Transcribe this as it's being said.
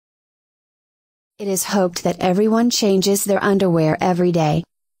It is hoped that everyone changes their underwear every day.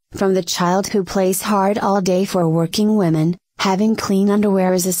 From the child who plays hard all day for working women, having clean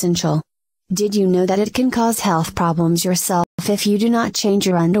underwear is essential. Did you know that it can cause health problems yourself if you do not change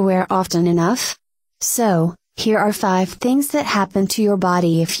your underwear often enough? So, here are 5 things that happen to your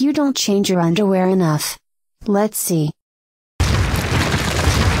body if you don't change your underwear enough. Let's see.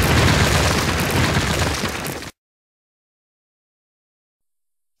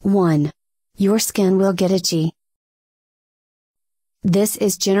 One. Your skin will get itchy. This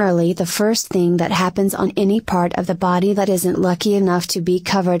is generally the first thing that happens on any part of the body that isn't lucky enough to be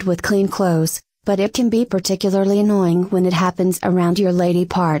covered with clean clothes, but it can be particularly annoying when it happens around your lady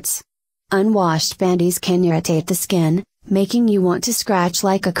parts. Unwashed panties can irritate the skin, making you want to scratch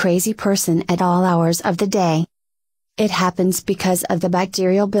like a crazy person at all hours of the day. It happens because of the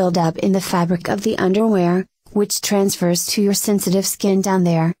bacterial buildup in the fabric of the underwear, which transfers to your sensitive skin down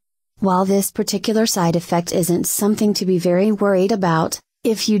there. While this particular side effect isn't something to be very worried about,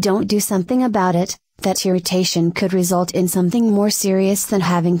 if you don't do something about it, that irritation could result in something more serious than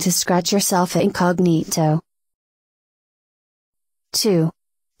having to scratch yourself incognito. 2.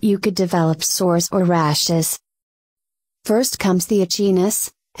 You could develop sores or rashes. First comes the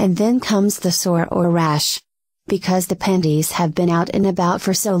itchiness, and then comes the sore or rash. Because the panties have been out and about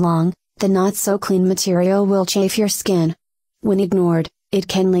for so long, the not so clean material will chafe your skin. When ignored, it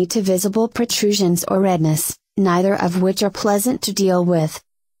can lead to visible protrusions or redness, neither of which are pleasant to deal with.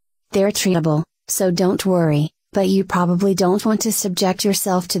 They're treatable, so don't worry, but you probably don't want to subject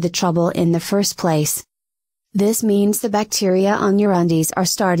yourself to the trouble in the first place. This means the bacteria on your undies are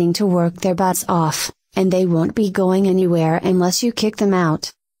starting to work their butts off, and they won't be going anywhere unless you kick them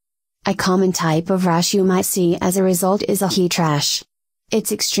out. A common type of rash you might see as a result is a heat rash.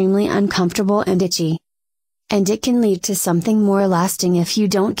 It's extremely uncomfortable and itchy. And it can lead to something more lasting if you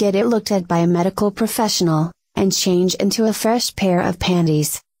don't get it looked at by a medical professional, and change into a fresh pair of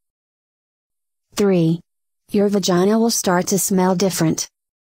panties. 3. Your vagina will start to smell different.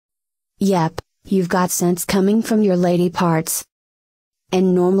 Yep, you've got scents coming from your lady parts.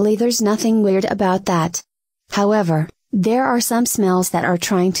 And normally there's nothing weird about that. However, there are some smells that are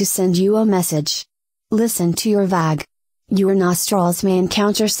trying to send you a message. Listen to your vag. Your nostrils may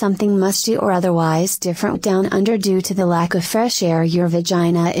encounter something musty or otherwise different down under due to the lack of fresh air your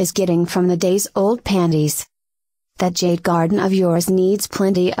vagina is getting from the day's old panties. That jade garden of yours needs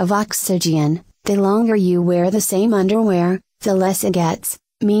plenty of oxygen. The longer you wear the same underwear, the less it gets,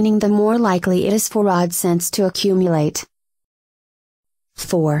 meaning the more likely it is for odd scents to accumulate.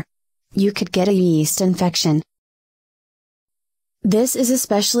 4. You could get a yeast infection. This is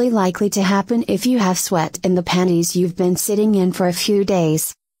especially likely to happen if you have sweat in the panties you've been sitting in for a few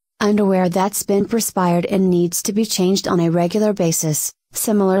days. Underwear that's been perspired and needs to be changed on a regular basis,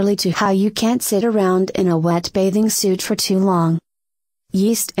 similarly to how you can't sit around in a wet bathing suit for too long.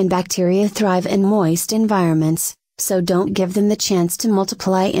 Yeast and bacteria thrive in moist environments, so don't give them the chance to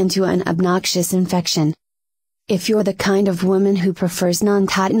multiply into an obnoxious infection. If you're the kind of woman who prefers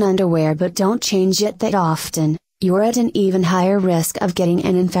non-cotton underwear but don't change it that often, you're at an even higher risk of getting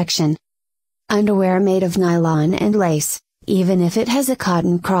an infection. Underwear made of nylon and lace, even if it has a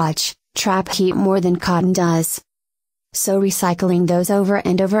cotton crotch, trap heat more than cotton does. So recycling those over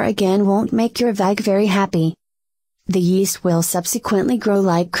and over again won't make your vag very happy. The yeast will subsequently grow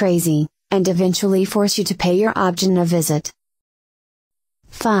like crazy, and eventually force you to pay your obgyn a visit.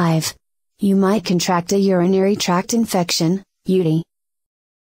 5. You might contract a urinary tract infection, UTI.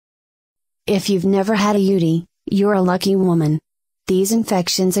 If you've never had a UTI, you're a lucky woman. These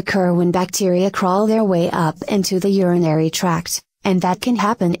infections occur when bacteria crawl their way up into the urinary tract, and that can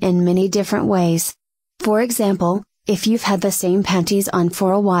happen in many different ways. For example, if you've had the same panties on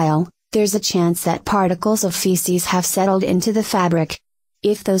for a while, there's a chance that particles of feces have settled into the fabric.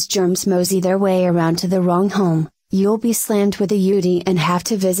 If those germs mosey their way around to the wrong home, you'll be slammed with a UTI and have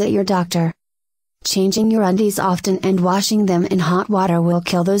to visit your doctor. Changing your undies often and washing them in hot water will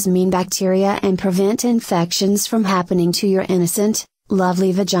kill those mean bacteria and prevent infections from happening to your innocent,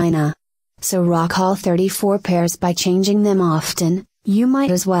 lovely vagina. So rock all 34 pairs by changing them often, you might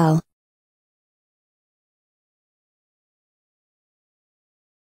as well.